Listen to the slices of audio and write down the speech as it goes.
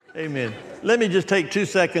Amen. Let me just take 2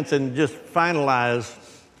 seconds and just finalize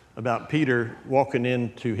about Peter walking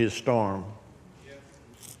into his storm.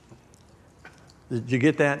 Did you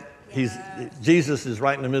get that? Jesus is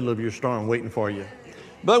right in the middle of your storm waiting for you.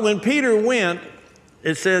 But when Peter went,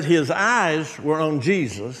 it says his eyes were on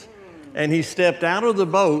Jesus, and he stepped out of the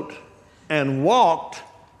boat and walked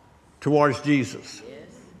towards Jesus.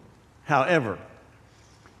 However,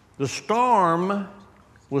 the storm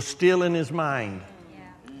was still in his mind.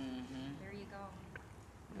 There you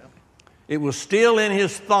go. It was still in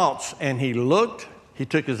his thoughts, and he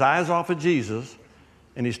took his eyes off of Jesus,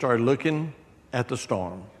 and he started looking at the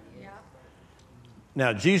storm.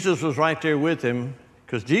 Now, Jesus was right there with him,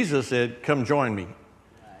 because Jesus said, "Come join me."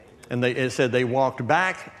 And it said they walked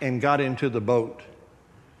back and got into the boat.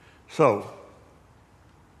 So,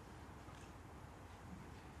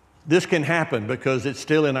 this can happen because it's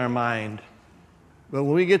still in our mind. But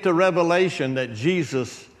when we get the revelation that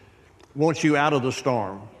Jesus wants you out of the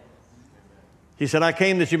storm, he said, "I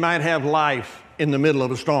came that you might have life in the middle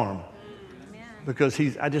of a storm." Amen. Because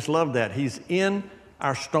I just love that. He's in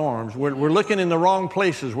our storms. We're looking in the wrong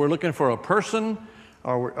places. We're looking for a person,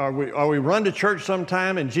 or we run to church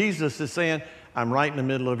sometime, and Jesus is saying, "I'm right in the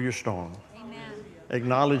middle of your storm." Amen.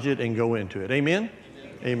 Acknowledge it and go into it. Amen?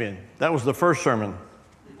 Amen. That was the first sermon.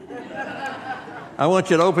 I want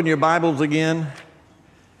you to open your Bibles again.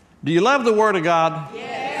 Do you love the Word of God?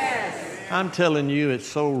 Yes. I'm telling you, it's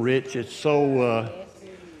so rich. It's so...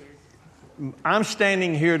 I'm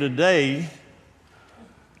standing here today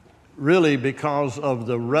really because of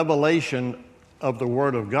the revelation of the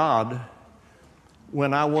Word of God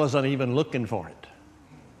when I wasn't even looking for it.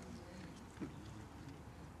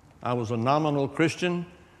 I was a nominal Christian.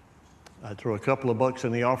 I'd throw a couple of bucks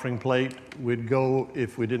in the offering plate. We'd go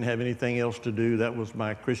if we didn't have anything else to do. That was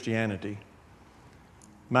my Christianity.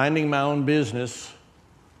 Minding my own business.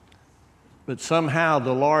 But somehow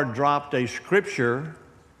the Lord dropped a scripture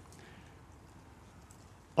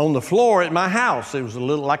on the floor at my house. It was a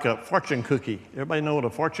little like a fortune cookie. Everybody know what a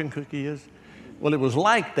fortune cookie is? Well, it was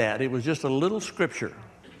like that. It was just a little scripture.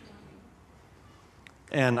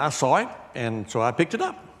 And I saw it, and so I picked it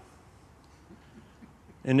up.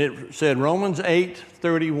 And it said Romans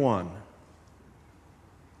 8:31.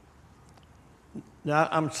 Now,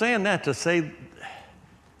 I'm saying that to say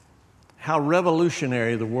how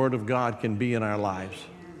revolutionary the Word of God can be in our lives.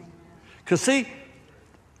 Because, see,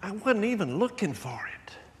 I wasn't even looking for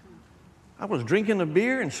it. I was drinking a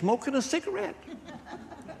beer and smoking a cigarette.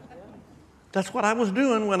 That's what I was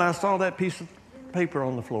doing when I saw that piece of paper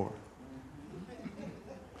on the floor.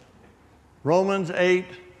 Romans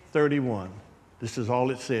 8:31. This is all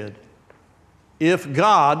it said. If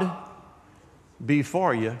God be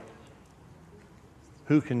for you,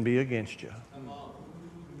 who can be against you?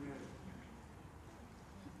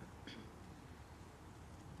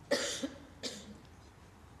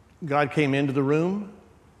 God came into the room.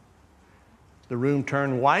 The room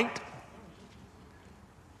turned white.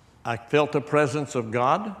 I felt the presence of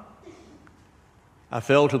God. I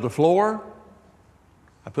fell to the floor.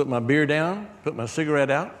 I put my beer down, put my cigarette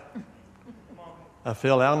out. I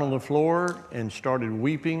fell out on the floor and started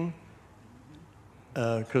weeping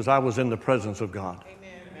because I was in the presence of God.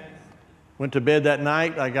 Amen. Went to bed that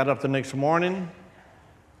night. I got up the next morning.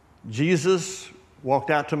 Jesus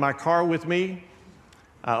walked out to my car with me.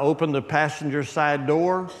 I opened the passenger side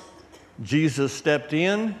door. Jesus stepped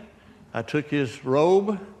in. I took his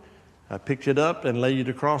robe. I picked it up and laid it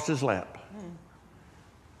across his lap.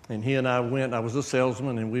 And he and I went. I was a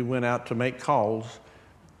salesman, and we went out to make calls.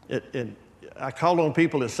 I called on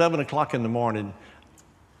people at 7 o'clock in the morning.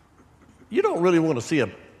 You don't really want to see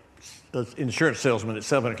an insurance salesman at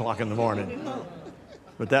 7 o'clock in the morning.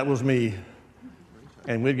 But that was me.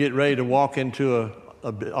 And we'd get ready to walk into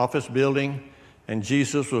an office building, and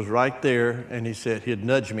Jesus was right there, and he said, he'd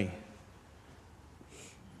nudge me.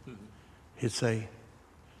 He'd say,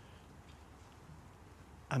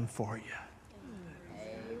 I'm for you.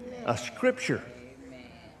 A scripture.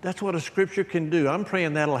 That's what a scripture can do. I'm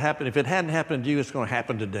praying that'll happen. If it hadn't happened to you, it's going to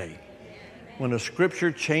happen today. When a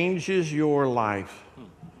scripture changes your life.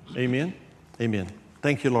 Amen? Amen.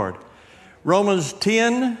 Thank you, Lord. Romans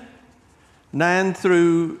 10, 9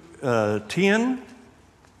 through 10.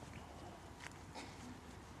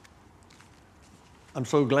 I'm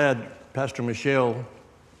so glad Pastor Michelle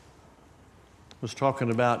was talking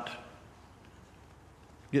about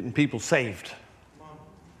getting people saved.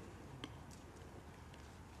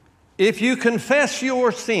 If you confess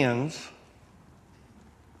your sins,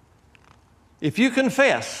 if you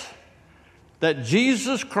confess that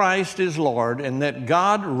Jesus Christ is Lord and that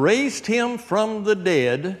God raised him from the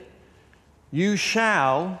dead, you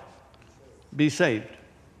shall be saved.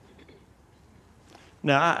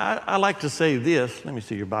 Now, I like to say this. Let me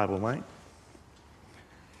see your Bible, Mike.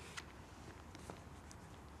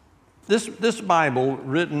 This Bible,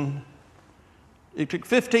 written, it took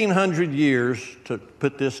 1,500 years to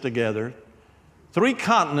put this together. 3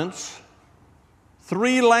 continents,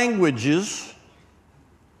 3 languages,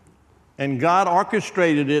 and God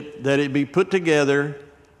orchestrated it that it be put together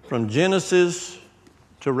from Genesis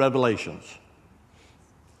to Revelations.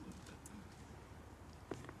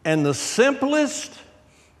 And the simplest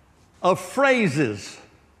of phrases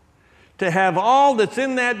to have all that's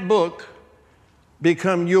in that book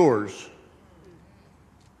become yours.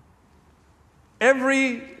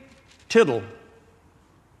 Every tittle.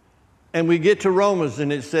 And we get to Romans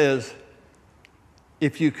and it says,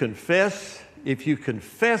 if you confess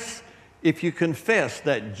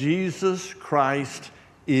that Jesus Christ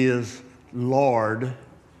is Lord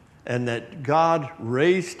and that God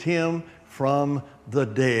raised him from the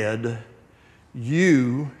dead,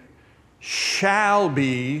 you shall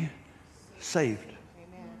be saved.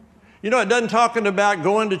 You know, it doesn't talking about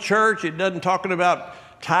going to church. It doesn't talking about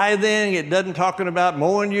tithing. It doesn't talking about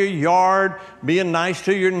mowing your yard, being nice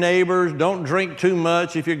to your neighbors. Don't drink too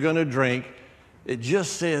much if you're going to drink. It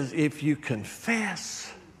just says if you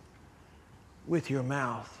confess with your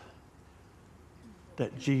mouth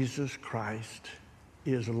that Jesus Christ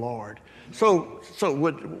is Lord. So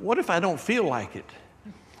what if I don't feel like it?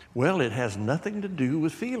 Well, it has nothing to do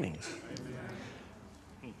with feelings.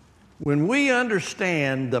 When we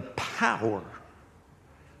understand the power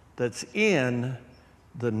that's in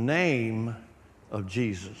the name of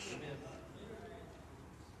Jesus,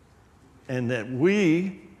 and that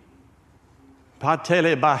we,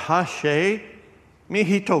 patele bahashe,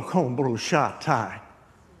 mihito kombru shatai,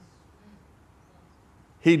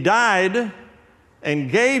 he died and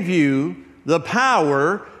gave you the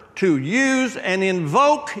power to use and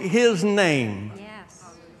invoke his name. Yes.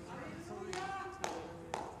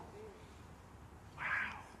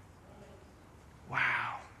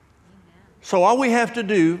 Wow. So all we have to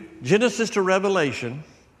do, Genesis to Revelation,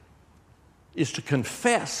 is to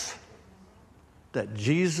confess that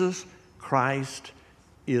Jesus Christ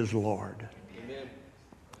is Lord. Amen.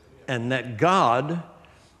 And that God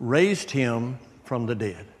raised him from the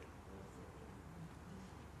dead.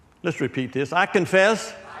 Let's repeat this. I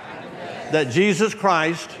confess that Jesus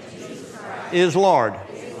Christ is Lord.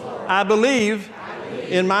 I believe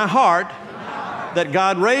in my heart that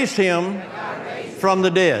God raised him from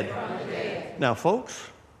the dead. Now, folks,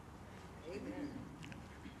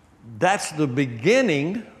 that's the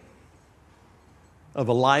beginning of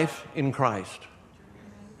a life in Christ.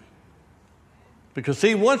 Because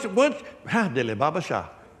see, once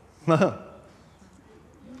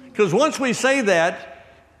we say that,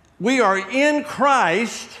 we are in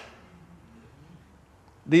Christ.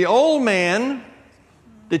 The old man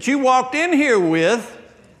that you walked in here with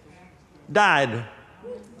died.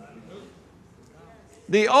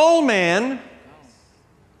 The old man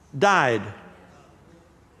died.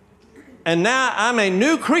 And now I'm a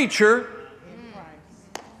new creature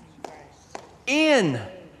in,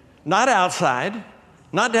 not outside,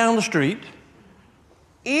 not down the street,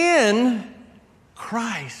 in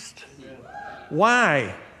Christ.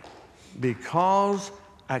 Why? Because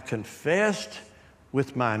I confessed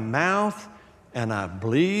with my mouth and I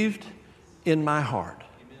believed in my heart.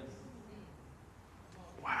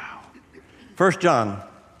 Wow. 1 John.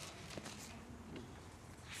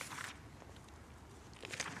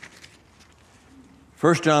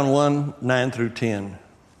 1 John 1, 9 through 10.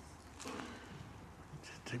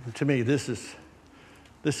 To me, this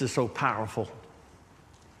is so powerful.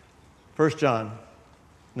 1 John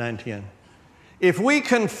 9, 10. If we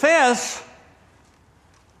confess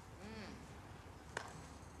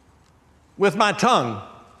with my tongue,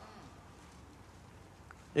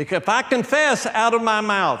 if I confess out of my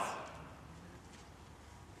mouth,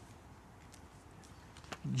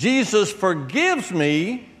 Jesus forgives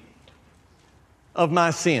me of my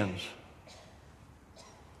sins.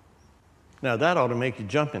 Now that ought to make you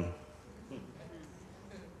jumping.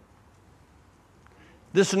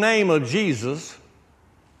 This name of Jesus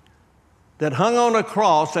that hung on a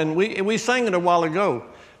cross, and we sang it a while ago,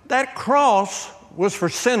 that cross was for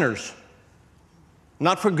sinners,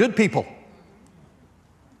 not for good people.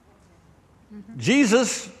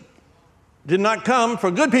 Jesus did not come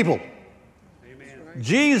for good people. Amen.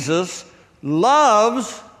 Jesus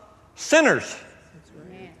loves sinners.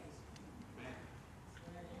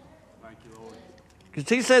 Because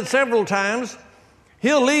he said several times,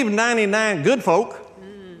 he'll leave 99 good folk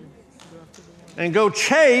and go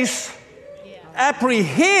chase,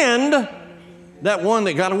 apprehend That one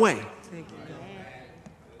that got away.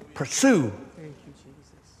 Pursue.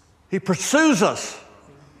 He pursues us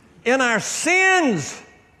in our sins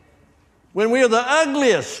when we are the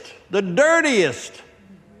ugliest, the dirtiest.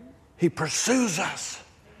 He pursues us.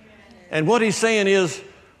 And what he's saying is,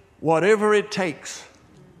 whatever it takes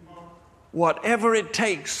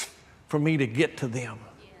for me to get to them,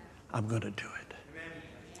 I'm going to do it.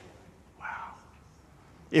 Wow.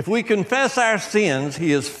 If we confess our sins,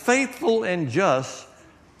 he is faithful and just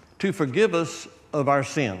to forgive us of our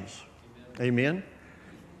sins. Amen.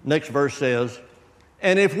 Next verse says,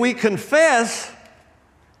 and if we confess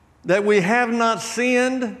that we have not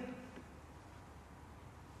sinned,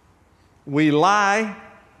 we lie.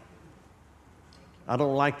 I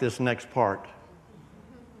don't like this next part.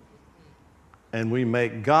 And we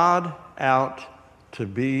make God out to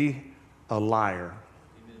be a liar.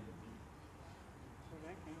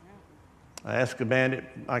 I asked a man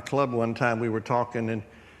at my club one time, we were talking, and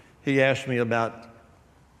he asked me about,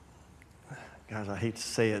 guys, I hate to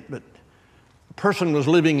say it, but a person was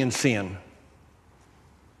living in sin.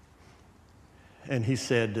 And he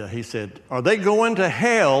said, are they going to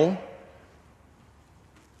hell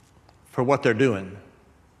for what they're doing?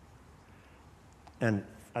 And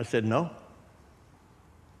I said, no.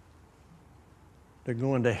 They're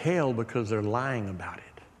going to hell because they're lying about it.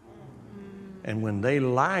 And when they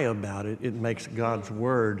lie about it, it makes God's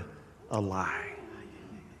word a lie.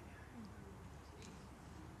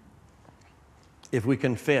 If we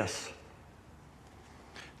confess.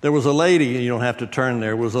 There was a lady, you don't have to turn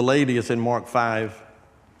there, was a lady, it's in Mark 5.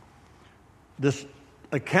 This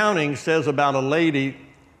accounting says about a lady,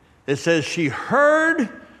 it says she heard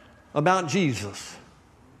about Jesus.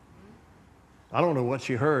 I don't know what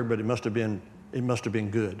she heard, but it must have been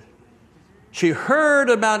good. She heard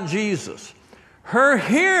about Jesus. Her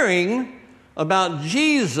hearing about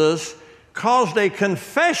Jesus caused a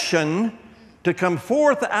confession to come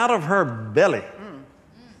forth out of her belly.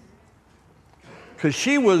 Because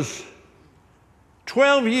she was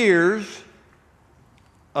 12 years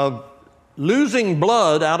of losing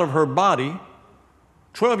blood out of her body.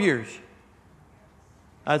 12 years.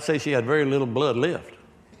 I'd say she had very little blood left.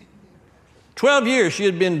 12 years she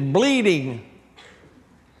had been bleeding.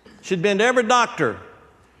 She'd been to every doctor.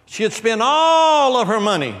 She had spent all of her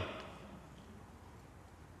money.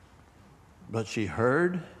 But she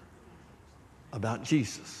heard about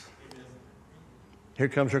Jesus. Here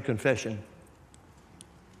comes her confession.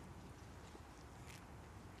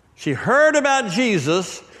 She heard about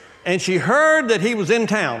Jesus, and she heard that he was in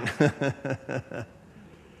town.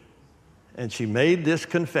 And she made this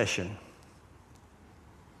confession.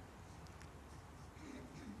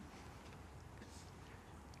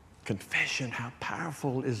 Confession, how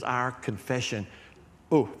powerful is our confession?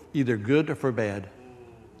 Oh, either good or for bad.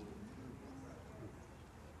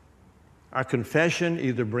 Our confession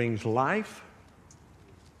either brings life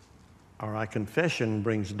or our confession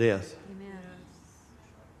brings death. Amen.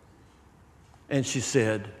 And she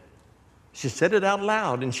said it out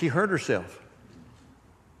loud, and she heard herself.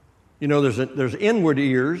 You know, there's inward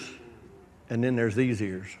ears, and then there's these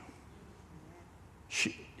ears.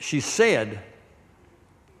 She said,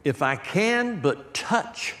 if I can but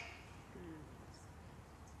touch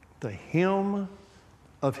the hem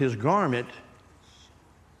of his garment,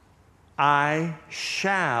 I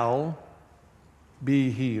shall be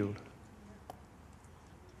healed.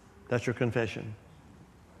 That's your confession.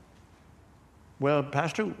 Well,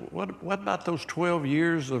 Pastor, what about those 12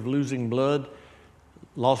 years of losing blood,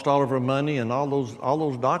 lost all of her money, and all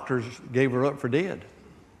those doctors gave her up for dead?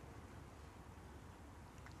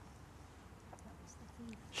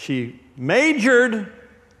 She majored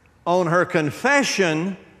on her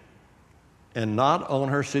confession and not on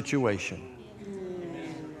her situation.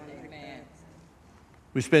 Amen.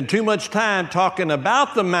 We spend too much time talking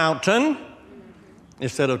about the mountain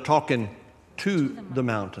instead of talking to the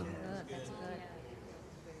mountain. That's good.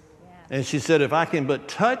 And she said, if I can but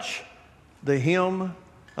touch the hem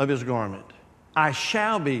of his garment, I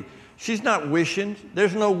shall be. She's not wishing.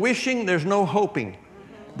 There's no wishing. There's no hoping.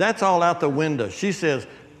 That's all out the window. She says,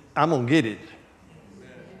 I'm going to get it.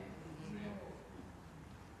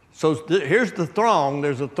 So here's the throng.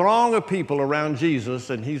 There's a throng of people around Jesus,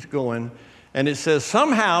 and he's going. And it says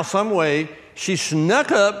somehow, some way, she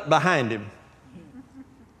snuck up behind him.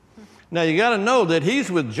 Now, you got to know that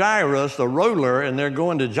he's with Jairus, the ruler, and they're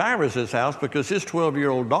going to Jairus' house because his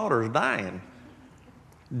 12-year-old daughter is dying.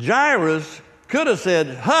 Jairus could have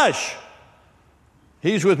said, hush,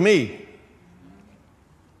 he's with me.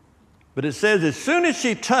 But it says as soon as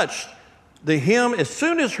she touched the hem, as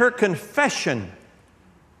soon as her confession,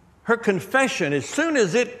 as soon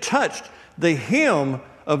as it touched the hem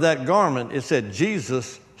of that garment, it said,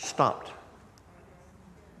 Jesus stopped.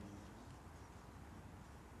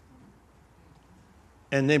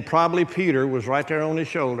 And then probably Peter was right there on his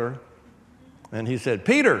shoulder, and he said,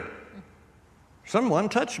 Peter, someone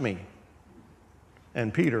touched me.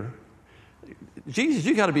 And Peter, Jesus,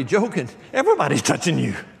 you got to be joking. Everybody's touching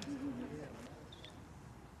you.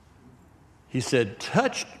 He said,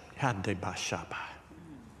 touch Hadebashaba.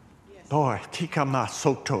 Boy, tikama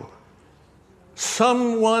soto.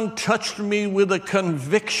 Someone touched me with a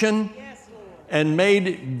conviction and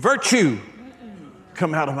made virtue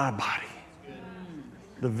come out of my body.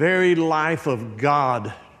 The very life of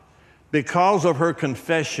God, because of her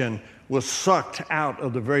confession, was sucked out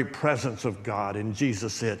of the very presence of God. And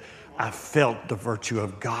Jesus said, I felt the virtue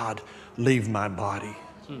of God leave my body.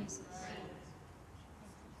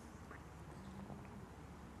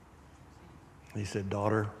 He said,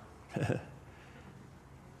 daughter,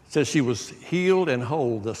 says she was healed and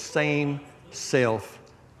whole the same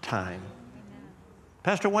self-time.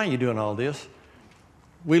 Pastor, why are you doing all this?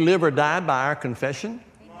 We live or die by our confession.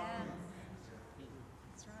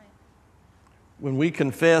 When we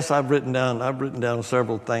confess, I've written down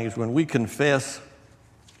several things. When we confess,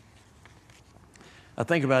 I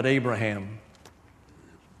think about Abraham.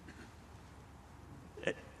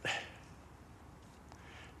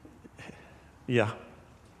 Yeah.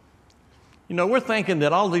 You know, we're thinking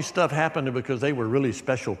that all these stuff happened because they were really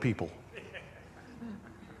special people.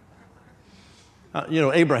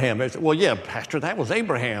 Abraham. Well, yeah, Pastor, that was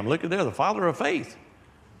Abraham. Look at there, the father of faith.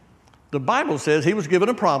 The Bible says he was given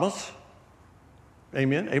a promise.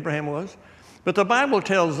 Amen. Abraham was. But the Bible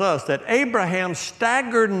tells us that Abraham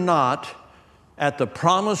staggered not at the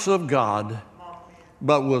promise of God,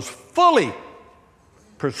 but was fully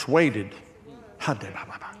persuaded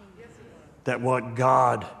that what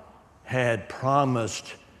God had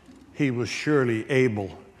promised, he was surely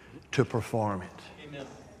able to perform it.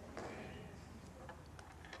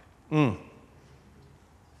 Amen.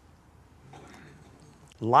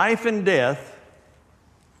 Life and death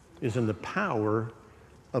is in the power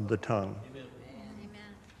of the tongue. Amen.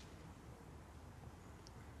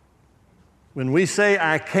 When we say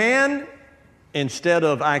I can instead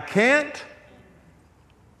of I can't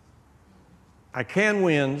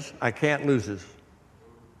wins, I can't loses.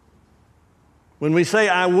 When we say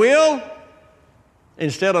I will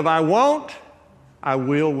instead of I won't, I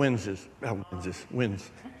will wins. I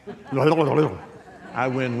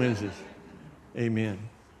win wins. Amen.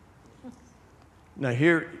 Now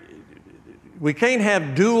here, we can't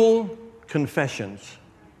have dual confessions.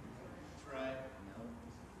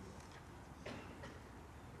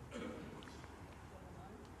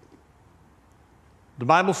 The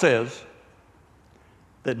Bible says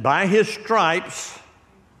that by his stripes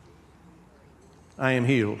I am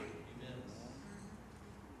healed.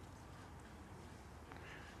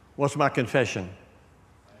 What's my confession?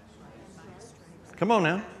 Come on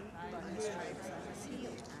now. I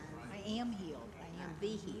am healed. I am the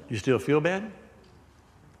healed. You still feel bad?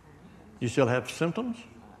 You still have symptoms?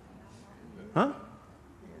 Huh?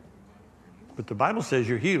 But the Bible says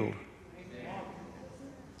you're healed.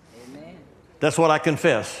 Amen. That's what I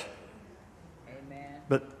confess.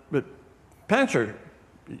 Amen. But Pastor,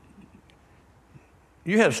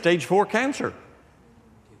 you have stage 4 cancer.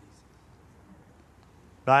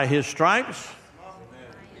 By his stripes,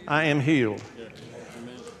 I am healed.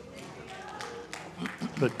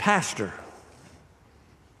 But Pastor,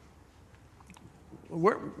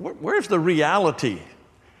 where's the reality?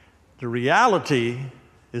 The reality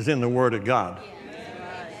is in the Word of God.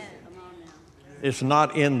 It's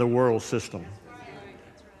not in the world system.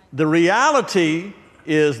 The reality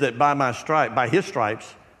is that by his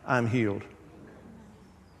stripes, I'm healed.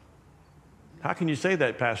 How can you say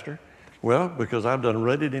that, Pastor? Well, because I've done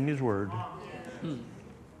read it in his Word.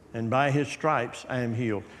 And by his stripes, I am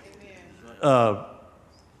healed.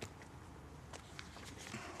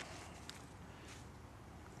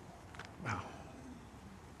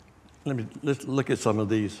 Let's look at some of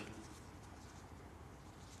these.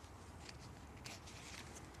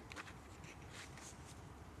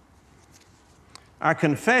 Our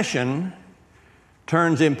confession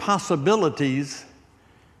turns impossibilities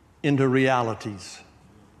into realities.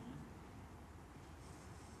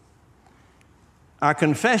 Our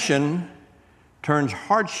confession turns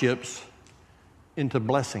hardships into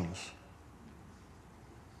blessings.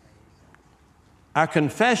 Our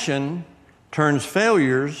confession turns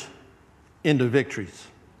failures into victories.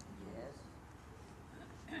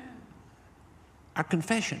 Our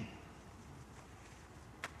confession.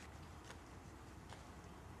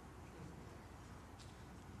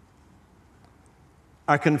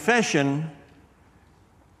 Our confession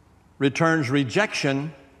returns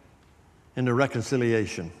rejection into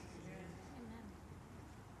reconciliation.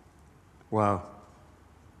 Wow.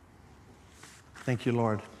 Thank you,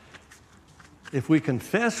 Lord. If we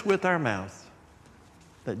confess with our mouth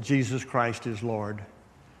that Jesus Christ is Lord,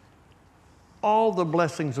 all the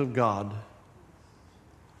blessings of God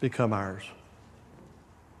become ours.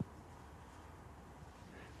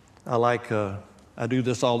 I do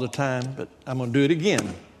this all the time, but I'm going to do it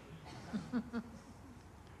again.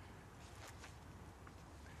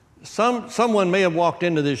 Someone may have walked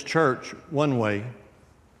into this church one way.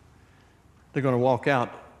 They're going to walk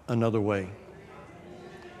out another way.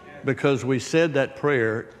 Because we said that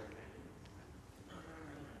prayer,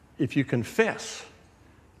 if you confess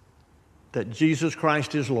that Jesus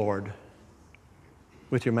Christ is Lord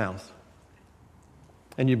with your mouth,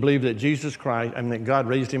 and you believe that Jesus Christ, and that God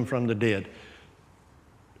raised him from the dead,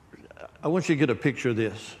 I want you to get a picture of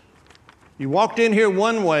this. You walked in here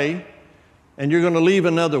one way, and you're going to leave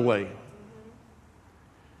another way.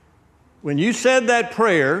 When you said that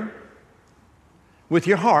prayer with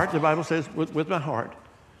your heart, the Bible says, with my heart,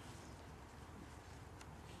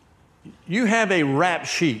 you have a rap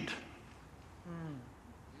sheet.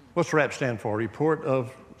 What's RAP stand for? Report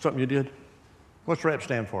of something you did? What's RAP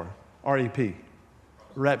stand for? R-E-P.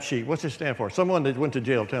 Rap sheet. What's it stand for? Someone that went to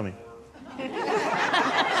jail, tell me.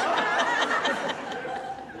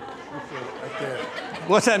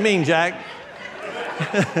 What's that mean, Jack?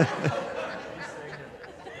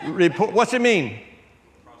 Report. What's it mean?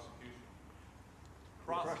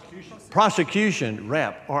 Prosecution.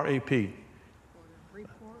 Rap. R-A-P.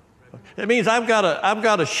 It means I've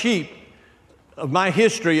got a sheet of my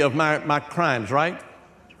history of my crimes, right?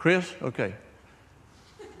 Chris? Okay.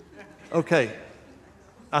 Okay.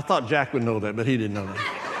 I thought Jack would know that, but he didn't know that.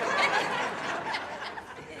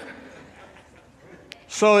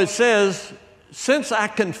 So it says, since I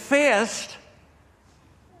confessed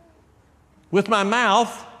with my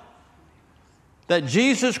mouth that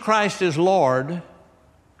Jesus Christ is Lord,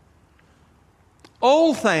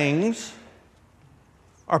 old things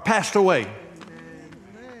are passed away.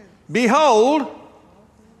 Behold,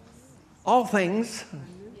 all things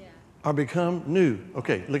are become new.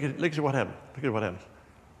 Okay, look at what happened. Look at what happens.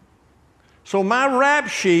 So my rap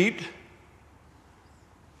sheet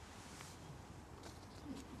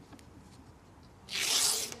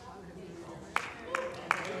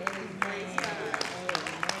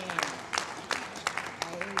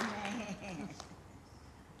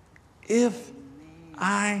if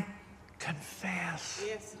I confess.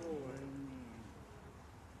 Yes,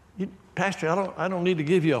 Lord. Pastor, I don't need to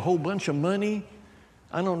give you a whole bunch of money.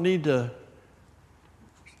 I don't need to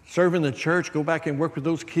serve in the church, go back and work with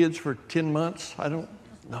those kids for 10 months.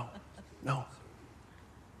 No.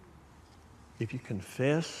 If you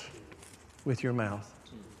confess with your mouth,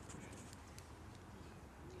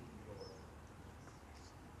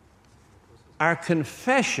 our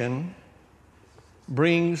confession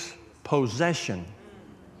brings possession.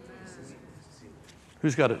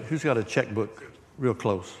 Who's got a checkbook real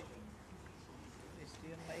close?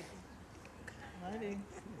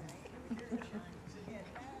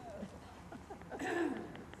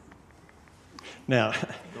 Now,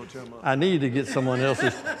 I need to get someone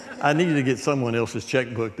else's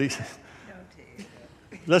checkbook.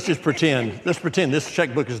 Let's just pretend. Let's pretend this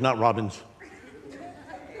checkbook is not Robin's.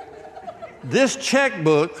 This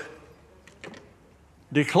checkbook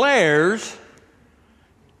declares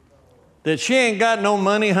that she ain't got no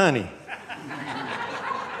money, honey.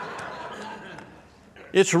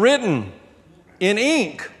 It's written in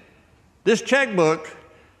ink, this checkbook,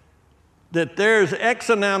 that there's X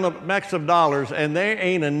amount of max of dollars and there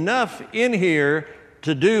ain't enough in here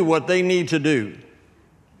to do what they need to do.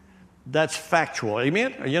 That's factual.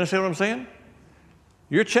 Amen? You understand what I'm saying?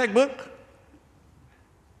 Your checkbook,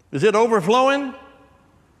 is it overflowing?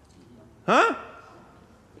 Huh?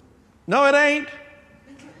 No, it ain't.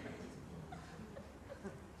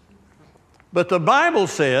 But the Bible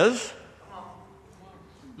says,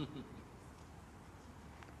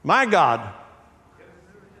 my God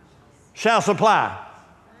shall supply.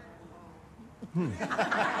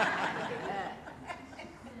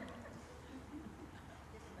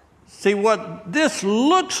 See, what this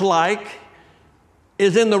looks like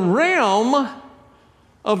is in the realm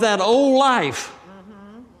of that old life.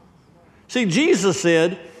 See, Jesus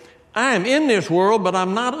said, I am in this world, but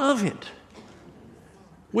I'm not of it.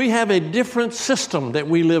 We have a different system that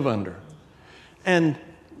we live under. And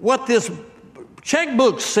what this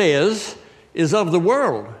checkbook says is of the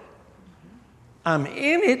world. I'm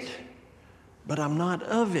in it, but I'm not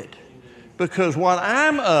of it. Because what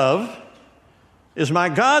I'm of As my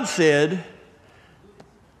God said,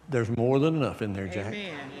 there's more than enough in there, Jack.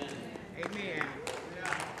 Amen. Amen.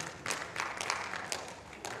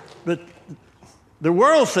 But the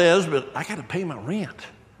world says, but I got to pay my rent.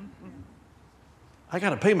 I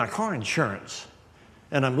got to pay my car insurance.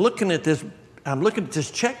 And I'm looking at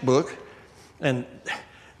this checkbook, and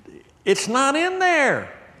it's not in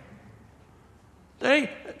there. Lord,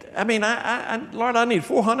 I need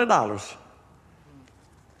 $400.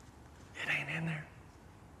 It ain't in there.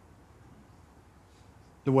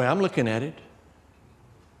 The way I'm looking at it.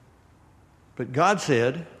 But God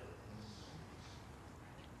said,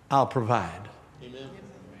 I'll provide. Amen.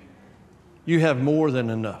 You have more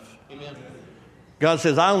than enough. Amen. God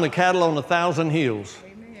says, I own the cattle on 1,000 hills.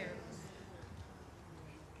 Amen.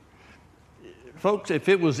 Folks, if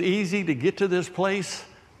it was easy to get to this place,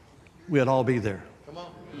 we'd all be there. Come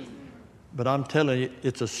on. But I'm telling you,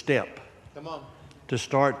 it's a step Come on. to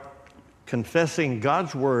start confessing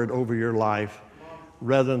God's word over your life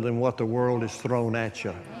rather than what the world has thrown at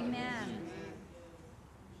you. Amen.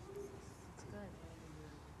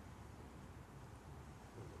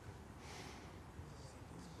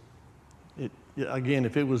 It's good. Again,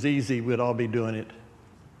 if it was easy, we'd all be doing it.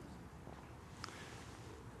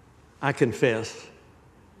 I confess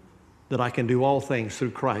that I can do all things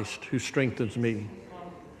through Christ who strengthens me.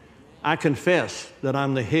 I confess that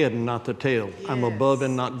I'm the head and not the tail. I'm above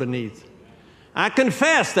and not beneath. I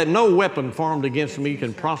confess that no weapon formed against me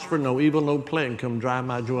can prosper, no evil, no plague come dry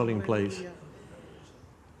my dwelling place.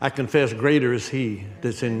 I confess greater is He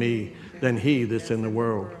that's in me than he that's in the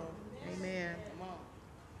world. Amen.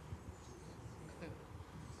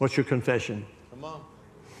 What's your confession? Come on.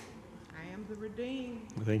 I am the redeemed.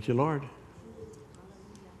 Thank you, Lord.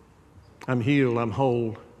 I'm healed. I'm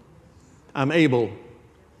whole. I'm able.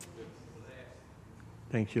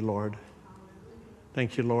 Thank you, Lord.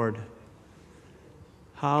 Thank you, Lord.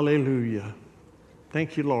 Hallelujah.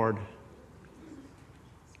 Thank you, Lord.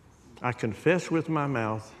 I confess with my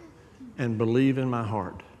mouth and believe in my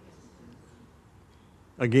heart.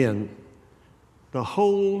 Again, the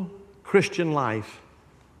whole Christian life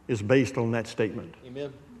is based on that statement.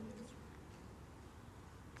 Amen.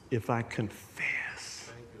 If I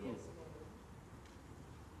confess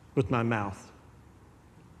with my mouth,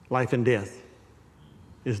 life and death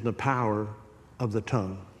is in the power of the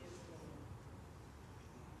tongue.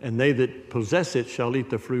 And they that possess it shall eat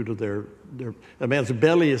the fruit of their a man's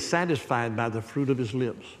belly is satisfied by the fruit of his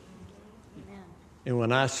lips. Amen. And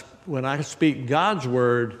when I speak God's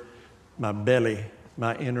word, my belly,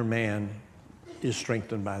 my inner man is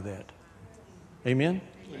strengthened by that. Amen?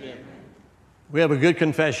 Amen. We have a good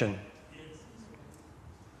confession.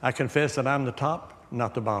 I confess that I'm the top,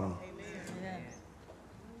 not the bottom.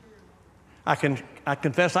 Amen. I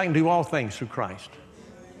confess I can do all things through Christ.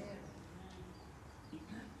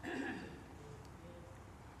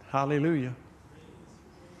 Hallelujah.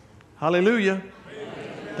 Hallelujah.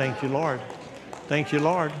 Thank you, Lord. Thank you,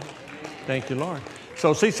 Lord. Thank you, Lord.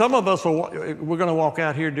 So see, some of us, we're going to walk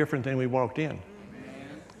out here different than we walked in.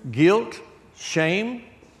 Guilt, shame,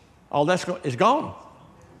 all that's is gone.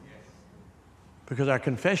 Because our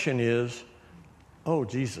confession is, oh,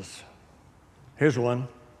 Jesus. Here's one.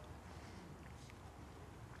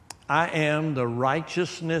 I am the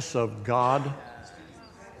righteousness of God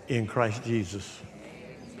in Christ Jesus.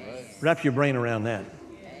 Wrap your brain around that.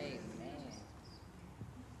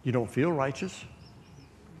 You don't feel righteous.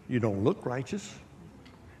 You don't look righteous.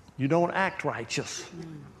 You don't act righteous.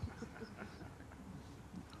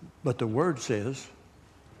 But the Word says,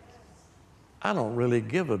 I don't really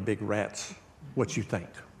give a big rat's what you think.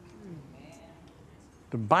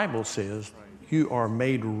 The Bible says you are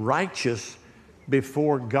made righteous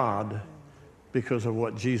before God because of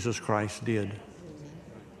what Jesus Christ did.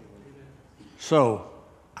 So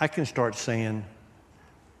I can start saying,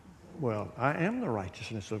 well, I am the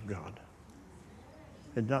righteousness of God.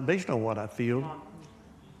 It's not based on what I feel.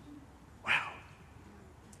 Wow.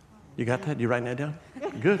 You got that? You writing that down?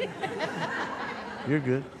 Good. You're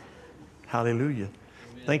good. Hallelujah.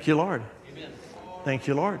 Thank you, Lord. Thank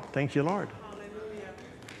you, Lord. Thank you, Lord.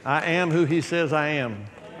 I am who He says I am.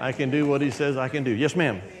 I can do what He says I can do. Yes,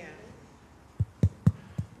 ma'am.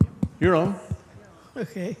 You're on.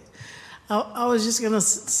 Okay. I was just going to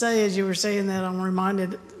say, as you were saying that, I'm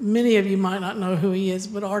reminded, many of you might not know who he is,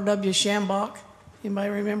 but R.W. Shambach. Anybody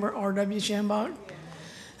remember R.W. Shambach?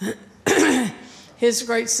 His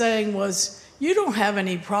great saying was, you don't have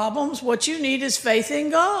any problems. What you need is faith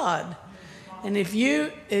in God. And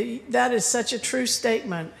that is such a true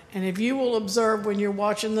statement. And if you will observe when you're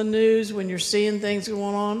watching the news, when you're seeing things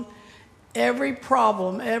going on, Every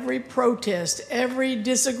problem, every protest, every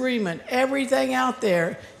disagreement, everything out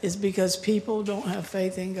there is because people don't have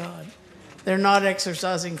faith in God. They're not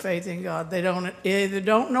exercising faith in God. They either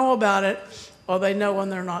don't know about it or they know when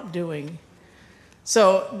they're not doing.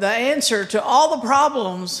 So the answer to all the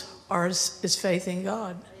problems is faith in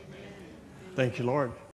God. Thank you, Lord.